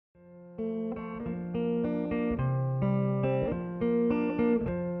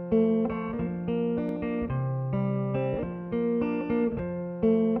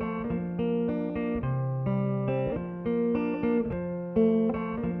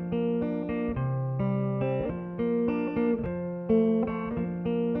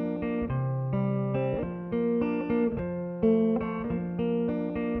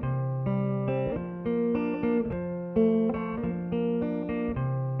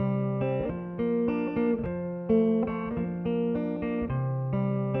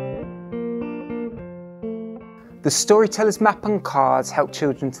The Storyteller's map and cards help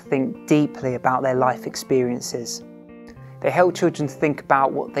children to think deeply about their life experiences. They help children to think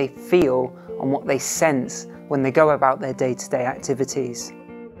about what they feel and what they sense when they go about their day-to-day activities.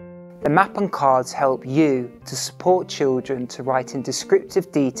 The map and cards help you to support children to write in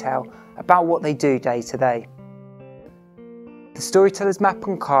descriptive detail about what they do day to day. The Storyteller's map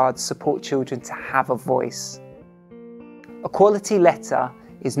and cards support children to have a voice. A quality letter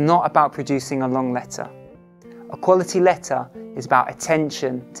is not about producing a long letter. A quality letter is about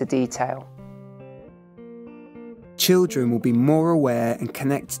attention to detail. Children will be more aware and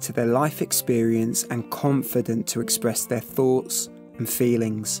connected to their life experience and confident to express their thoughts and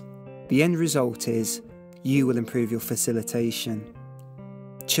feelings. The end result is you will improve your facilitation.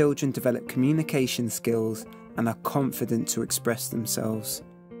 Children develop communication skills and are confident to express themselves.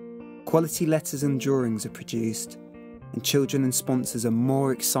 Quality letters and drawings are produced, and children and sponsors are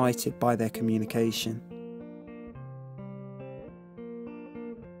more excited by their communication.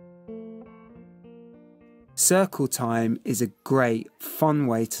 Circle time is a great, fun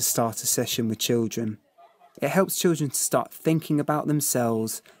way to start a session with children. It helps children to start thinking about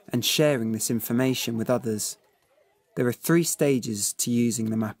themselves and sharing this information with others. There are 3 stages to using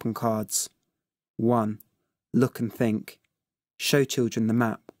the map and cards. 1. Look and think. Show children the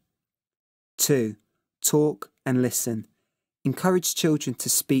map. 2. Talk and listen. Encourage children to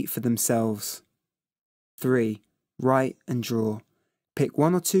speak for themselves. 3. Write and draw. Pick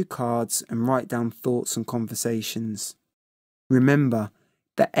 1 or 2 cards and write down thoughts and conversations. Remember,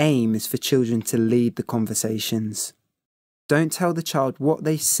 the aim is for children to lead the conversations. Don't tell the child what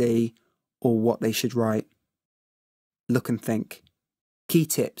they see or what they should write. Look and think. Key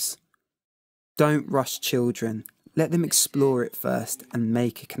tips. Don't rush children. Let them explore it first and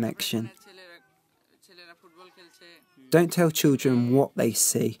make a connection. Don't tell children what they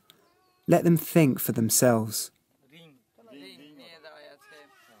see. Let them think for themselves.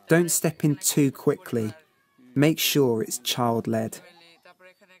 Don't step in too quickly. Make sure it's child-led.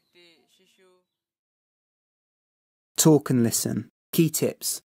 Talk and listen. Key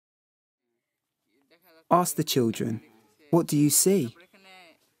tips. Ask the children, what do you see?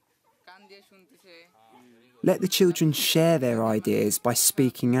 Let the children share their ideas by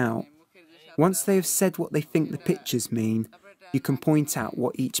speaking out. Once they have said what they think the pictures mean, you can point out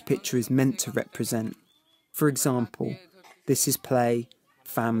what each picture is meant to represent. For example, this is play,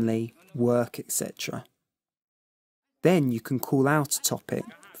 family, work, etc. Then you can call out a topic,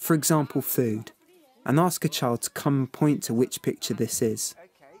 for example food, and ask a child to come and point to which picture this is.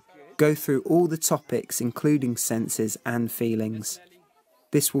 Go through all the topics including senses and feelings.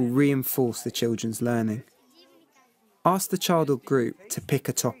 This will reinforce the children's learning. Ask the child or group to pick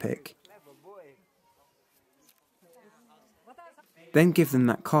a topic. Then give them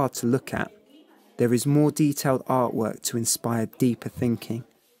that card to look at. There is more detailed artwork to inspire deeper thinking.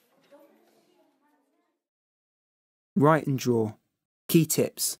 Write and draw. Key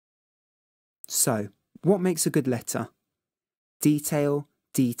tips. So, what makes a good letter? Detail,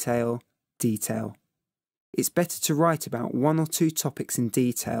 detail, detail. It's better to write about 1 or 2 topics in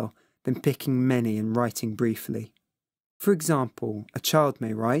detail than picking many and writing briefly. For example, a child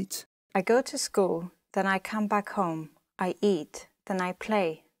may write, I go to school, then I come back home, I eat, then I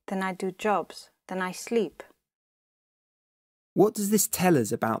play, then I do jobs, then I sleep. What does this tell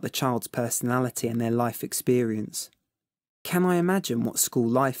us about the child's personality and their life experience? Can I imagine what school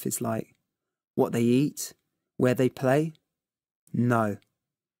life is like? What they eat? Where they play? No.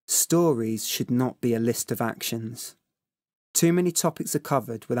 Stories should not be a list of actions. Too many topics are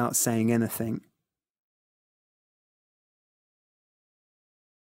covered without saying anything.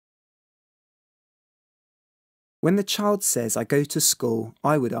 When the child says, I go to school,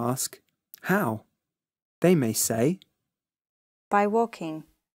 I would ask, how? They may say, by walking.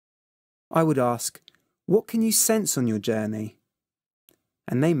 I would ask, what can you sense on your journey?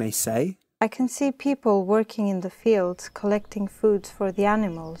 And they may say, I can see people working in the fields collecting foods for the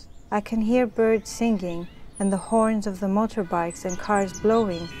animals. I can hear birds singing and the horns of the motorbikes and cars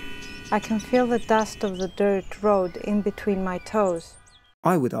blowing. I can feel the dust of the dirt road in between my toes.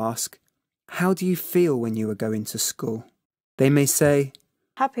 I would ask, how do you feel when you are going to school? They may say,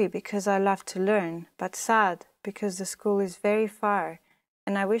 happy because I love to learn, but sad because the school is very far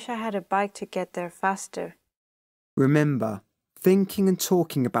and I wish I had a bike to get there faster. Remember, thinking and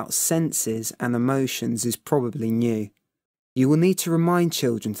talking about senses and emotions is probably new. You will need to remind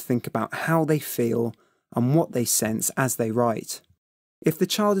children to think about how they feel and what they sense as they write. If the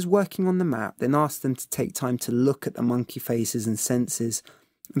child is working on the map, then ask them to take time to look at the monkey faces and senses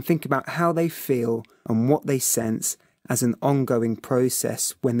and think about how they feel and what they sense as an ongoing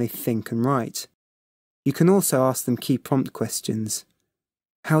process when they think and write. You can also ask them key prompt questions.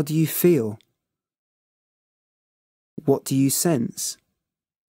 How do you feel? What do you sense?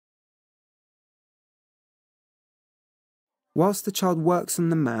 Whilst the child works on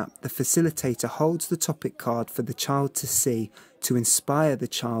the map, the facilitator holds the topic card for the child to see to inspire the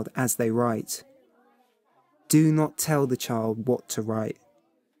child as they write. Do not tell the child what to write.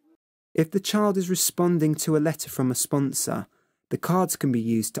 If the child is responding to a letter from a sponsor, the cards can be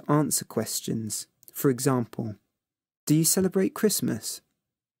used to answer questions. For example, do you celebrate Christmas?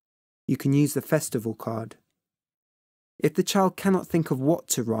 You can use the festival card. If the child cannot think of what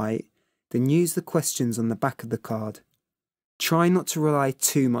to write, then use the questions on the back of the card. Try not to rely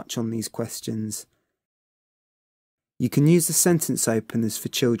too much on these questions. You can use the sentence openers for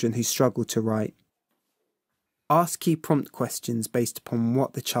children who struggle to write. Ask key prompt questions based upon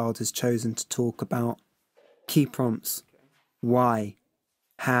what the child has chosen to talk about. Key prompts: why,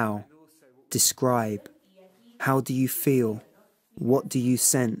 how, describe, how do you feel, what do you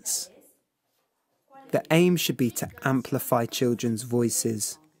sense. The aim should be to amplify children's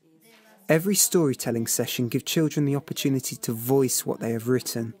voices. Every storytelling session gives children the opportunity to voice what they have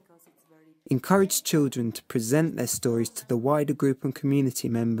written. Encourage children to present their stories to the wider group and community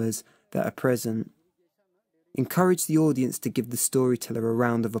members that are present. Encourage the audience to give the storyteller a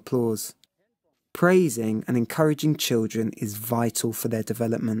round of applause. Praising and encouraging children is vital for their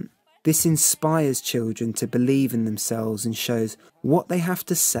development. This inspires children to believe in themselves and shows what they have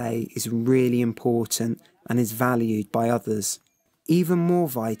to say is really important and is valued by others. Even more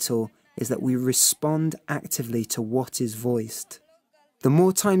vital is that we respond actively to what is voiced. The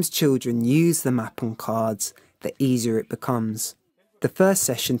more times children use the map on cards, the easier it becomes. The first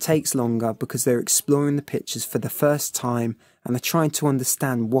session takes longer because they're exploring the pictures for the first time and are trying to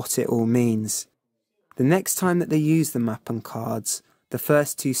understand what it all means. The next time that they use the map on cards, the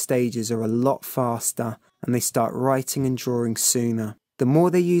first two stages are a lot faster and they start writing and drawing sooner. The more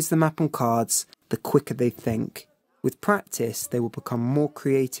they use the map on cards, the quicker they think. With practice, they will become more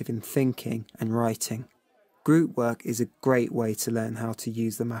creative in thinking and writing. Group work is a great way to learn how to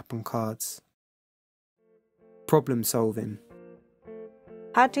use the map on cards. Problem solving.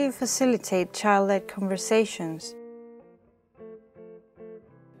 How do you facilitate child-led conversations?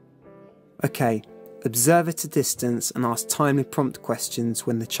 Okay, observe at a distance and ask timely prompt questions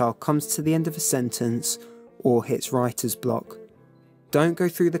when the child comes to the end of a sentence or hits writer's block. Don't go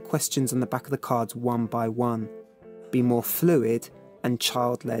through the questions on the back of the cards one by one. Be more fluid and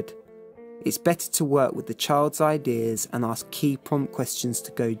child-led. It's better to work with the child's ideas and ask key prompt questions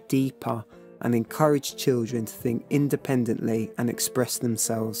to go deeper and encourage children to think independently and express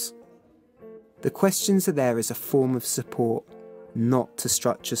themselves. The questions are there as a form of support, not to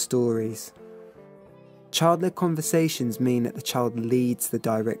structure stories. Child-led conversations mean that the child leads the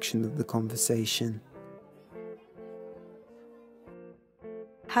direction of the conversation.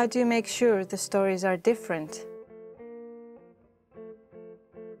 How do you make sure the stories are different?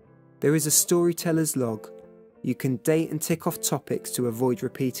 There is a storyteller's log. You can date and tick off topics to avoid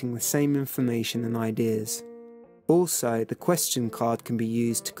repeating the same information and ideas. Also, the question card can be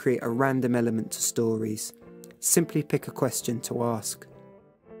used to create a random element to stories. Simply pick a question to ask.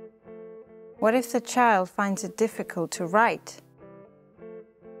 What if the child finds it difficult to write?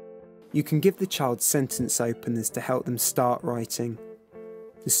 You can give the child sentence openers to help them start writing.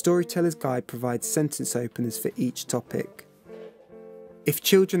 The Storyteller's Guide provides sentence openers for each topic. If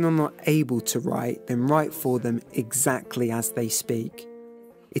children are not able to write, then write for them exactly as they speak.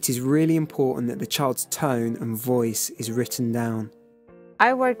 It is really important that the child's tone and voice is written down.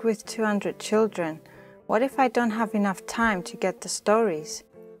 I work with 200 children. What if I don't have enough time to get the stories?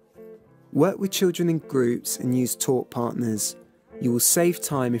 Work with children in groups and use talk partners. You will save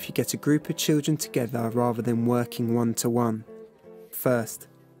time if you get a group of children together rather than working one-to-one. First,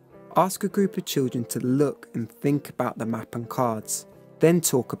 ask a group of children to look and think about the map and cards. Then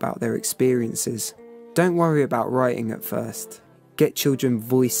talk about their experiences. Don't worry about writing at first. Get children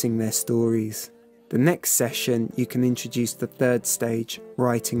voicing their stories. The next session, you can introduce the third stage,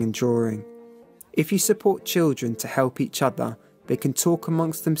 writing and drawing. If you support children to help each other, they can talk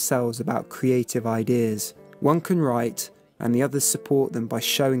amongst themselves about creative ideas. One can write, and the others support them by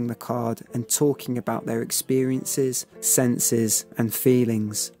showing the card and talking about their experiences, senses, and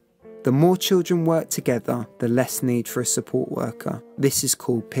feelings. The more children work together, the less need for a support worker. This is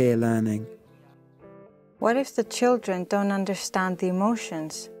called peer learning. What if the children don't understand the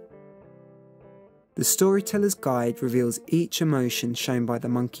emotions? The Storyteller's Guide reveals each emotion shown by the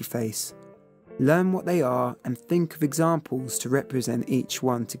monkey face. Learn what they are and think of examples to represent each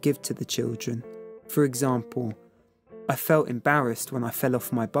one to give to the children. For example, I felt embarrassed when I fell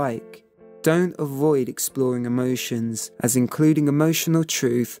off my bike. Don't avoid exploring emotions, as including emotional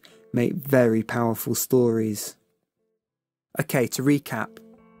truth make very powerful stories. Okay, to recap.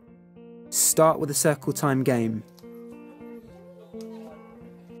 Start with a circle time game.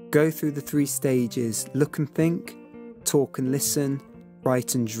 Go through the 3 stages: look and think, talk and listen,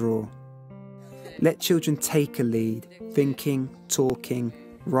 write and draw. Let children take a lead, thinking, talking,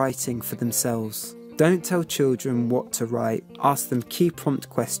 writing for themselves. Don't tell children what to write, ask them key prompt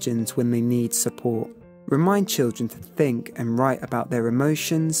questions when they need support. Remind children to think and write about their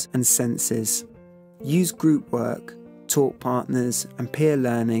emotions and senses. Use group work, talk partners and peer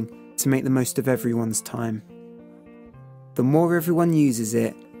learning to make the most of everyone's time. The more everyone uses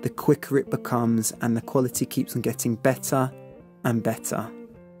it, the quicker it becomes and the quality keeps on getting better and better.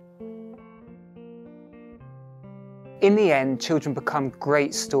 In the end, children become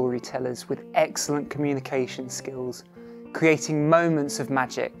great storytellers with excellent communication skills, creating moments of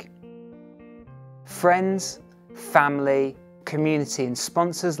magic. Friends, family, community and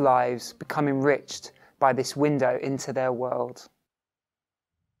sponsors' lives become enriched by this window into their world.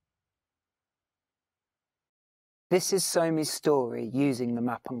 This is Somi's story using the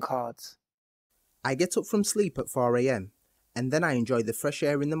map on cards. I get up from sleep at 4 a.m. and then I enjoy the fresh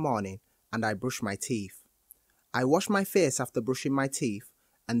air in the morning and I brush my teeth. I wash my face after brushing my teeth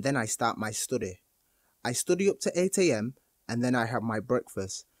and then I start my study. I study up to 8 a.m. and then I have my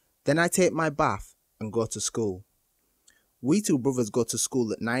breakfast. Then I take my bath and go to school. We 2 brothers go to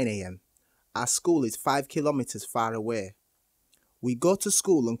school at 9 a.m. Our school is 5 kilometers far away. We go to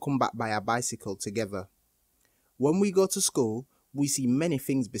school and come back by our bicycle together. When we go to school, we see many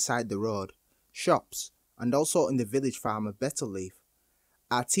things beside the road, shops, and also in the village farm of Betterleaf.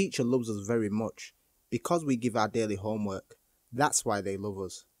 Our teacher loves us very much, because we give our daily homework. That's why they love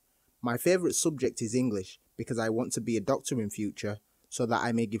us. My favourite subject is English, because I want to be a doctor in future, so that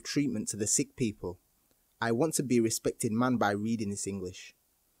I may give treatment to the sick people. I want to be a respected man by reading this English.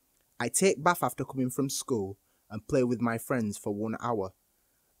 I take bath after coming from school, and play with my friends for 1 hour.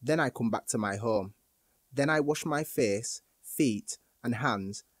 Then I come back to my home. Then I wash my face, feet and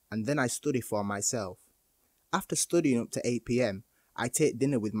hands and then I study for myself. After studying up to 8 p.m, I take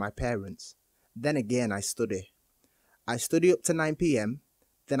dinner with my parents. Then again I study. I study up to 9 p.m,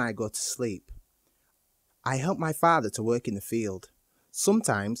 then I go to sleep. I help my father to work in the field.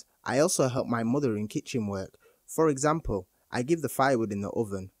 Sometimes I also help my mother in kitchen work. For example, I give the firewood in the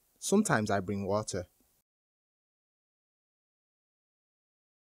oven. Sometimes I bring water.